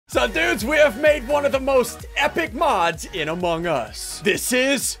So dudes, we have made one of the most epic mods in Among Us. This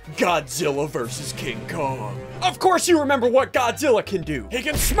is Godzilla vs. King Kong. Of course you remember what Godzilla can do. He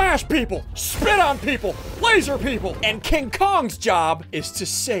can smash people, spit on people, laser people, and King Kong's job is to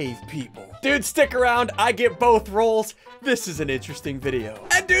save people. Dudes, stick around, I get both roles. This is an interesting video.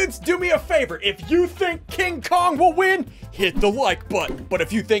 And dudes, do me a favor. If you think King Kong will win, hit the like button. But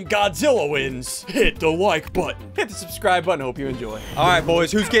if you think Godzilla wins, hit the like button. Hit the subscribe button. Hope you enjoy. All right,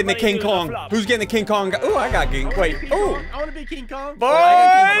 boys, who's getting the King Kong? Who's getting the King Kong? Ooh, I got King. Wait. Ooh. I want to be King Kong.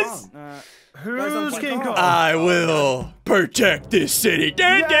 Boys! Who's King Kong? I will protect this city.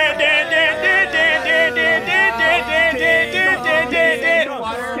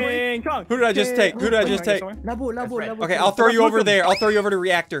 Who did I just take? Who did I just take? Okay, I'll throw you over there. I'll throw you over to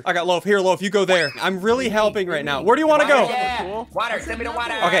reactor. I got Loaf. Here, Loaf, you go there. I'm really helping right now. Where do you want to go? Yeah. Water, send me the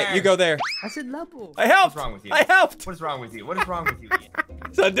water. Okay, you go there. I said Labo. I helped. What's wrong with you? I helped. What is wrong with you? What is wrong with you?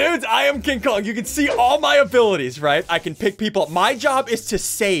 So dudes, I am King Kong. You can see all my abilities, right? I can pick people up. My job is to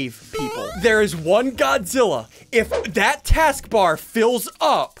save people. There is one Godzilla. If that taskbar fills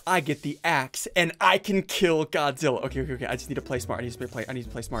up, I get the axe and I can kill Godzilla. Okay. I just need to play smart. I need to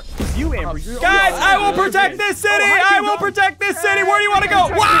play smart. You, Amber. Guys, I will protect this city. I will protect this city. Where do you want to go?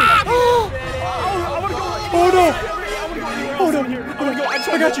 Wow! Oh no! Oh no!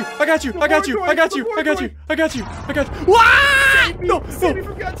 I got you! I got you! I got you! I got you! I got you! I got you! I got you! Wow! No!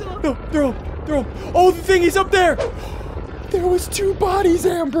 No! Throw him! Oh, the thing is up there! There was 2 bodies,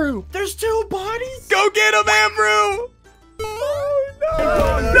 Ambrew! There's 2 bodies? Go get him, Ambrew!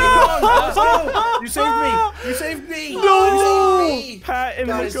 Oh no! No! You saved me! You saved me! No! Pat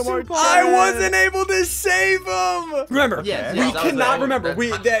and I wasn't able to save him. Remember, we cannot remember.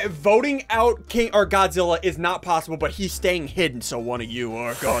 Voting out King or Godzilla is not possible, but he's staying hidden. So one of you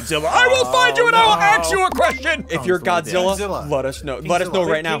are Godzilla. I will find you and I will ask you a question. If you're Godzilla, let us know. Let us know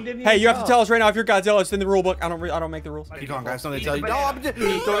right now. Hey, you have to tell us right now if you're Godzilla. It's in the rule book. I don't make the rules. King Kong, I have something to tell you.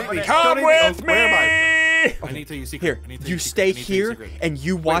 Come with me. I need to tell you a secret. Here, you stay here and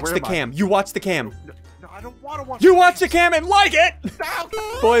you watch the cam. You watch the cam. No, I don't want to watch. You watch the cam and like it!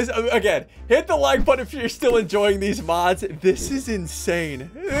 Boys, again, hit the like button if you're still enjoying these mods. This is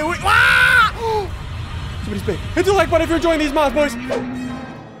insane. Somebody's big. Hit the like button if you're enjoying these mods, boys.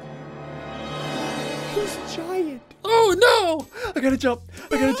 He's giant. Oh no! I gotta jump.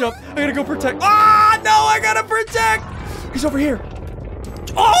 I gotta go protect. Ah, no, I gotta protect. He's over here.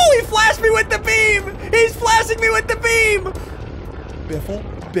 Oh, he flashed me with the beam. He's flashing me with the beam. Biffle.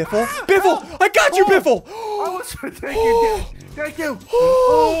 I got you, Biffle. I was thank you.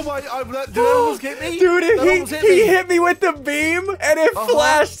 Oh my! Did that almost hit me? Dude, he hit me with the beam and it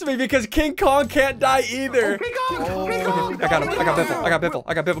flashed me because King Kong can't die either. King Kong! I got him. I got Biffle.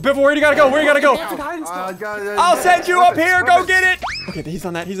 Biffle, where do you gotta go? Where you gotta go? I'll send you up here. Go get it. Okay, he's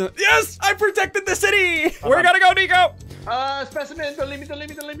on that. Yes, I protected the city. Where you gotta go, Nico? Specimen. Don't leave me.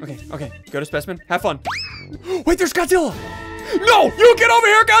 Okay. Go to specimen. Have fun. Wait, there's Godzilla. No, you get over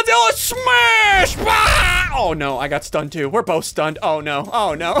here, Godzilla! Smash! Bah! Oh no, I got stunned too. We're both stunned. Oh no.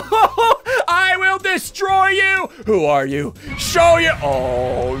 I will destroy you. Who are you? Show you.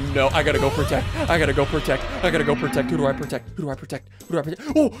 Oh no, I gotta go protect. Who do I protect?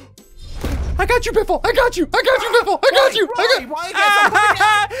 Oh! I got you, Biffle! I got you, Biffle! Don't you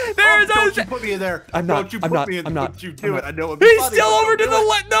put me in there! I'm not. Don't you do it! I know. He's still over to the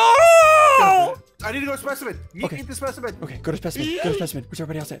left. No! I need to go to specimen. You eat the specimen. Okay, go to specimen. Where's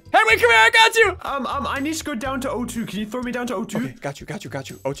everybody else at? Hey, wait, come here! I got you. I need to go down to O2. Can you throw me down to O2? Okay, got you.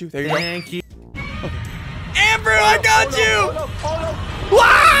 O2, there you go. Thank you. Okay. Amber, I got you!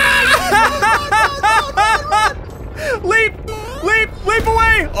 Leap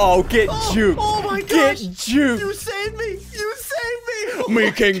away! Oh, get juked. Oh my gosh. Get juked. You saved me.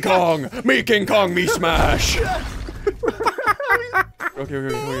 Me King Kong, me smash. Okay.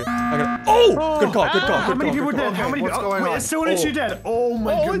 I got. Oh! Good call. How many people dead? How many? What's going on? There's so many dead. Oh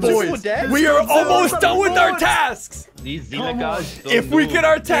my goodness. Boys, we are almost done with our tasks. These Zilla guys. If we get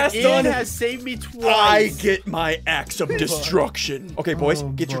our task done, has saved me twice. I get my axe of destruction. Okay, boys,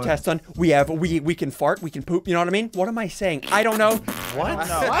 get your task done. We can fart, we can poop. You know what I mean? What am I saying? I don't know. What?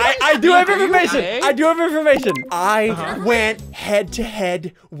 I do have information. I went head to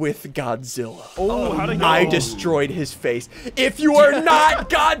head with Godzilla. Oh, how'd it go? I destroyed his face. If you are not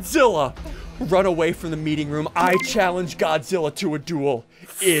Godzilla, run away from the meeting room. I challenge Godzilla to a duel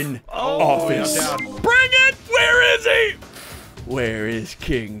in office. Bring it! Where is he? Where is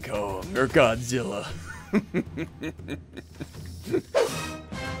King Kong or Godzilla? Come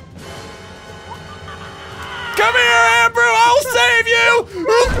here, Amber! I'll save you!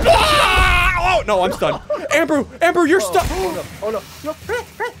 Oh, no, I'm stunned. Amber, you're stuck. Oh no.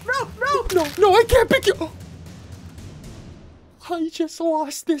 No, I can't pick you. Oh. I just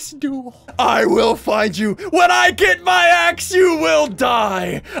lost this duel. I will find you. When I get my axe, you will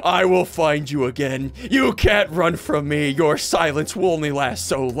die. I will find you again. You can't run from me. Your silence will only last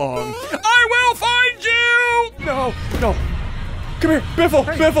so long. I will find you. No. Come here, Biffle,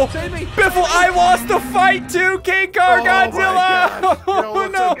 save me. Biffle, I lost the fight to King Kong Godzilla. Oh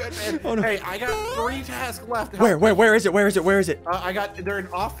no. Oh no. Hey, I got 3 tasks left. Where is it? They're in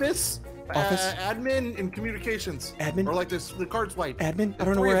office. Admin and communications. Admin? Or like this, the card swipe. Admin? I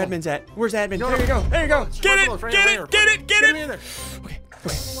don't know where admin's at. Where's admin? No, There you go. Get it. Get it. Okay.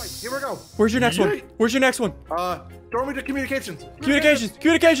 Here we go. Where's your next one? Throw me to communications. Communications.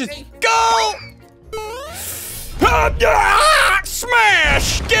 Go!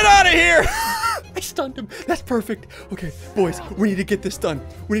 Smash! Get out of here! I stunned him. That's perfect. Okay, boys, we need to get this done.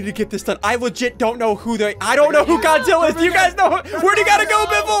 I legit don't know who they. I don't know who Godzilla is. Do you guys know? Where do you gotta go,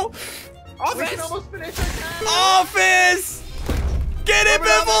 Biffle? Office! Get it,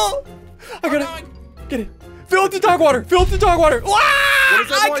 Biffle! I gotta get it. Fill up the dog water. What is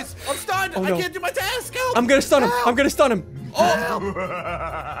that voice? I'm stunned. Oh, no. I can't do my task. Help. I'm gonna stun him. Oh!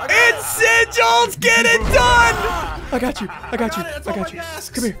 It's sigils! Get it done! I got you.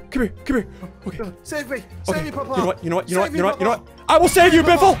 Come here. Okay. Save me, You Papa. know what? I will save you,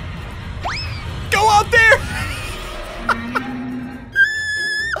 Biffle! Go out there!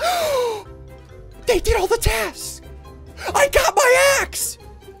 They did all the tasks! I got my axe!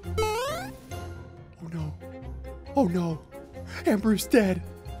 Oh no. Amber's dead.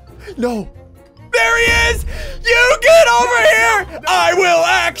 No. There he is! You get over here! I will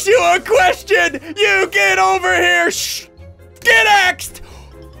ask you a question! You get over here! Shh! Get axed!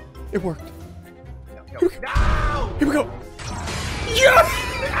 It worked. No. Here we go. Yeah!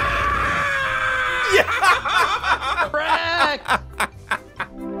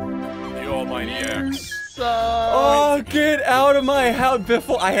 The almighty axe. Oh, get out of my house,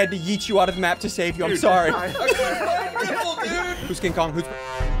 Biffle. I had to yeet you out of the map to save you. I'm sorry. Who's King Kong? Who is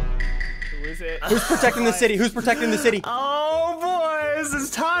it? Who's protecting the city? Oh, boys,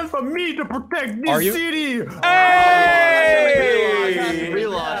 it's time for me to protect this city. Hey!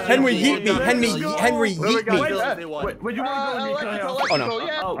 Henry, yeet me. Wait, where you want to go? Oh,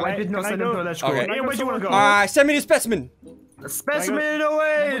 no. I did not send him to that school. Okay. Hey, where do you want to go? Send me the specimen. Specimen,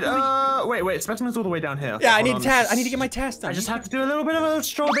 wait, specimen's all the way down here. Yeah, I need to get my task done. I just have to do a little bit of a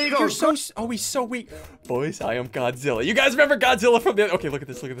stroll. There you go. He's so weak. Boys, I am Godzilla. You guys remember Godzilla from the... Okay, look at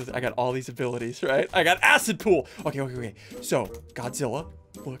this. I got all these abilities, right? I got acid pool. Okay. So, Godzilla,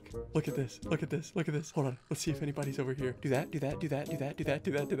 look at this. Hold on. Let's see if anybody's over here. Do that.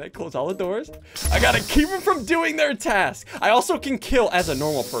 Close all the doors. I gotta keep them from doing their task. I also can kill as a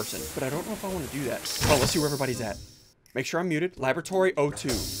normal person, but I don't know if I want to do that. Oh, let's see where everybody's at. Make sure I'm muted. Laboratory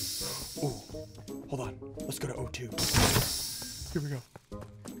O2. Ooh, hold on. Let's go to O2. Here we go.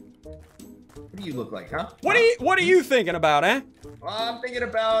 What do you look like, huh? What are you thinking about, eh? I'm thinking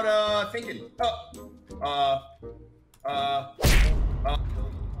about,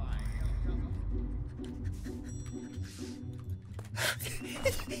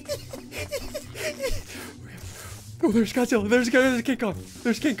 Oh, there's Godzilla. There's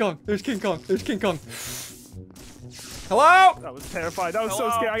King Kong. Hello? That was terrifying. That was so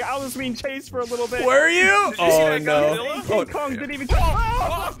scary. I was being chased for a little bit. Where are you? Oh, no. King Kong didn't even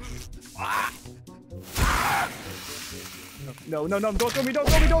talk. No. Don't throw me.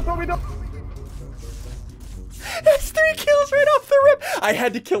 That's 3 kills right off the rip. I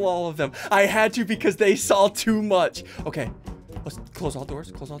had to kill all of them. I had to because they saw too much. Okay. Let's close all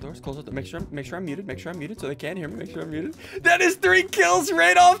doors. Make sure I'm muted so they can't hear me. Make sure I'm muted. That is 3 kills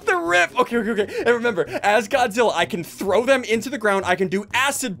right off the rip. Okay. And remember, as Godzilla, I can throw them into the ground. I can do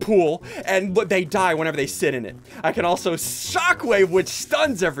acid pool, and they die whenever they sit in it. I can also shockwave, which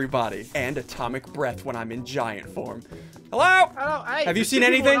stuns everybody, and atomic breath when I'm in giant form. Hello? Hey, have you seen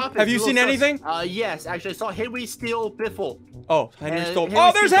anything? Yes, actually, I saw Henry steal Biffle. Oh, Henry stole.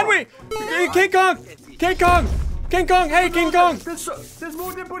 Oh, there's Henry! King Kong! Hey, King Kong! There's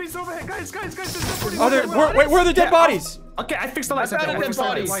more dead bodies over here, guys. There's dead bodies. Wait, where are the dead bodies? Okay, I fixed the lights.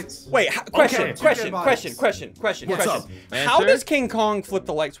 Wait, question. What's up? How does King Kong flip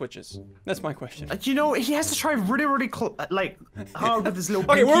the light switches? That's my question. You know, he has to try really hard with his little.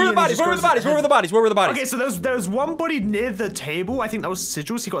 Okay, where were the bodies? Where were the bodies? Okay, so there's one body near the table. I think that was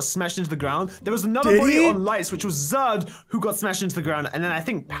Sigils. He got smashed into the ground. There was another body on lights, which was Zud, who got smashed into the ground. And then I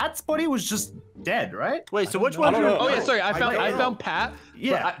think Pat's body was just dead, right? Wait, so which I one? don't know. Oh yeah, sorry. I don't know. found Pat.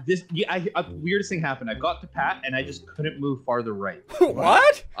 Yeah. Weirdest thing happened. I got to Pat and I just couldn't move farther right.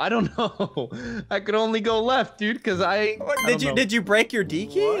 What? I don't know. I could only go left, dude, because I don't know. Did you break your D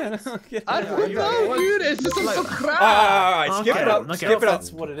key? I don't know, dude. It's just so crap. All right, skip Okay, it up. okay. Skip it up.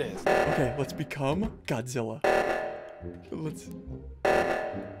 That's what it is. Okay, let's become Godzilla. Let's.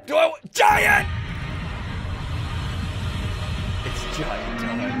 Giant! It's giant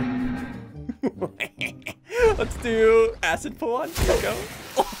time. Let's do acid pull on Fleeko.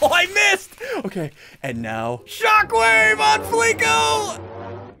 Oh, I missed! Okay, and now shockwave on Fleeko!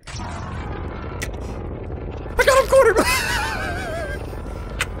 I got him cornered!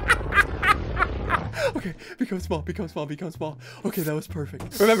 Okay, become small, become small, become small. Okay, that was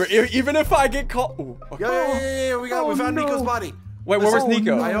perfect. Remember, even if I get caught. Ooh, okay. Yeah, we found Nico's body. Wait, where was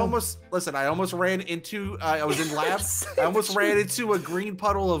Nico? I almost ran into. I was in lab. I almost ran into a green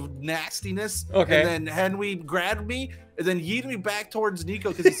puddle of nastiness. Okay. And then Henry grabbed me and then yeeted me back towards Nico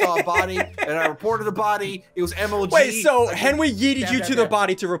because he saw a body, and I reported the body. It was MLG. Wait, so Henry yeeted you to the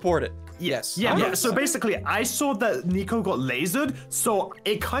body to report it? Yes. Yeah, so basically, I saw that Nico got lasered, so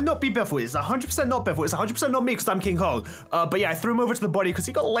it cannot be Biffle. It's 100% not Biffle. It's 100% not me because I'm King Kong. But yeah, I threw him over to the body because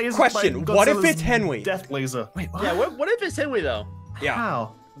he got lasered. Question, by what if Godzilla's it's Henry? Death laser. Wait, what? Yeah, what if it's Henry though? Yeah.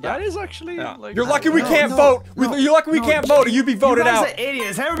 How? That is actually like. You're lucky we can't vote. You're lucky we can't vote or you'd be voted you guys out. are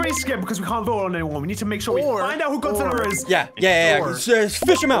idiots. Everybody's scared because we can't vote on anyone. We need to make sure we find out who Godzilla is. Yeah.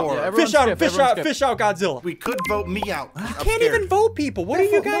 Fish him out. Fish out Godzilla. We could vote me out. I can't even vote people. What are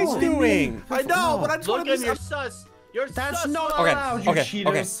you guys doing? I know, but I just want Look to at your sus. You're That's sus. not allowed, you Okay.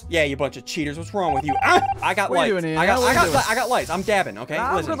 cheaters. Yeah, you bunch of cheaters. What's wrong with you? I got What are you lights. doing here? I What are you doing? got lights. I'm dabbing. Okay.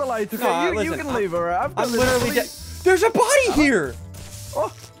 I've Listen. got the light. Okay, No, you listen, can leave, alright? I'm literally. There's a body here.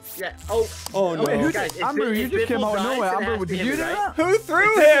 Yeah. Oh no. Wait, who Guys, did, Amber, you just came out of nowhere. Amber, did you do that? Who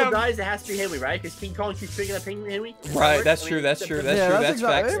threw If him? dies, it has to be Henry, right? Because King Kong keeps picking up Henry. Right, that's true. That's true. That's Yeah, true. that's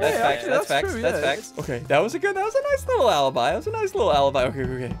That's facts. exactly- That's yeah, facts. actually, That's that's facts. true, That's yeah. facts. Okay, that was a nice little alibi. That was a nice little alibi.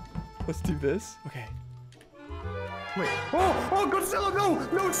 Okay. Let's do this. Okay. Wait. Oh, Godzilla,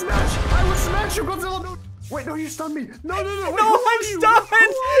 no, smash! I will smash you, Godzilla, no! Wait, no, you stunned me. No, wait, No, who I'm are you? stunned!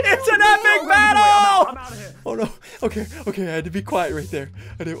 It's an epic battle! I'm out of here. Oh no. Okay. I had to be quiet right there.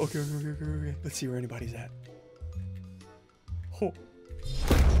 Okay. Let's see where anybody's at. Oh.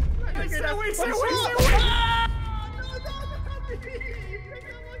 Stay away!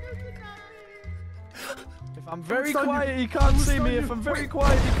 If I'm very quiet, you can't see me. If I'm very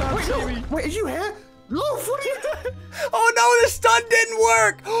quiet, you can't see me. Wait, are you here? Loaf, what are you doing? Oh no, the stun didn't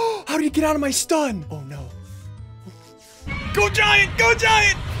work! How did he get out of my stun? Oh no. Go Giant! Go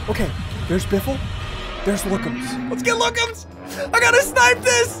Giant! Okay, there's Biffle. There's Lookums. Let's get Lookums! I gotta snipe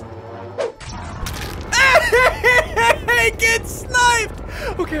this! Hey, get sniped!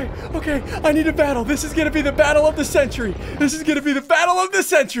 Okay, I need a battle. This is gonna be the battle of the century.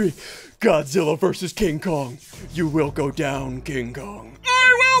 Godzilla versus King Kong. You will go down, King Kong.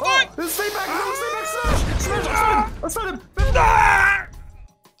 I will not! Stay back, smash! I stunned him! Ah!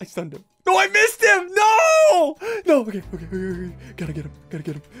 I stunned him. No, I missed him! No! Okay. Gotta get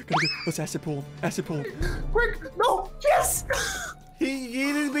him. Let's acid pull him. Quick, no, yes! He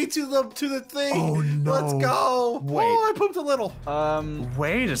yeeted me to the thing. Oh, no. Let's go. Wait. Oh, I pooped a little.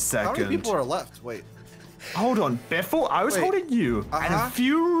 Wait a How second. many people are left? Wait. Hold on, Biffle, I was Wait. holding you, and a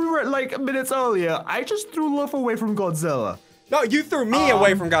few minutes earlier, I just threw Loaf away from Godzilla. No, you threw me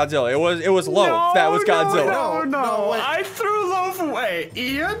away from Godzilla. It was Loaf that was Godzilla. No, wait. I threw Loaf away.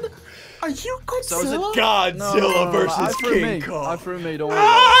 Ian, are you Godzilla? So is it Godzilla versus King I Kong. threw me, don't worry.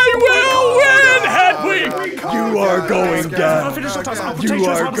 I will win, Hedwig! You are going I'll down. finish the task. I'll protect You you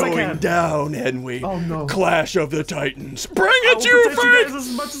as are hard as I going can. down, Henry. Oh, no. Clash of the Titans. Bring I it, will you protect you guys first!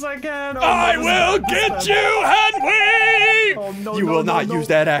 as much as I can. I will get you, Henry! Oh, no, You no, will no, not no. use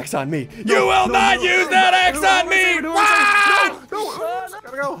that axe on me. You will not use that axe on me! Ah!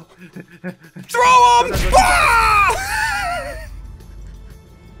 Gotta go. Throw him! Ah!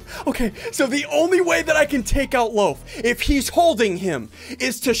 Okay, so the only way that I can take out Loaf, if he's holding him,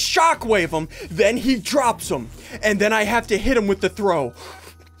 is to shockwave him, then he drops him, and then I have to hit him with the throw.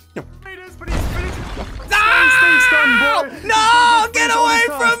 No! Get away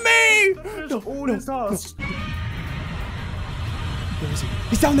from me! Where is he?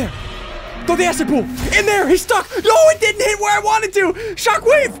 He's down there! Throw the acid pool! In there! He's stuck! No, it didn't hit where I wanted to!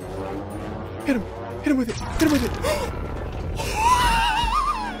 Shockwave! Hit him! Hit him with it! Hit him with it!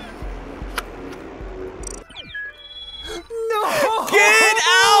 No! Get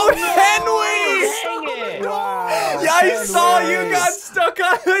out, Henry! Dang it! Wow. Yeah, I saw you got stuck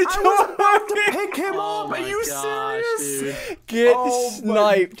on the I was about to door! pick him up. Are you gosh, serious? dude. get Oh my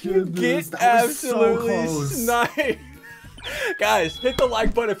sniped. You goodness, get that was so absolutely close. sniped. Guys, hit the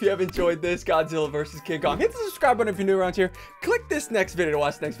like button if you have enjoyed this Godzilla vs. King Kong. Hit the subscribe button if you're new around here. Click this next video to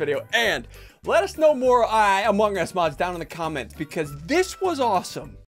watch the next video. And let us know more Among Us mods down in the comments because this was awesome.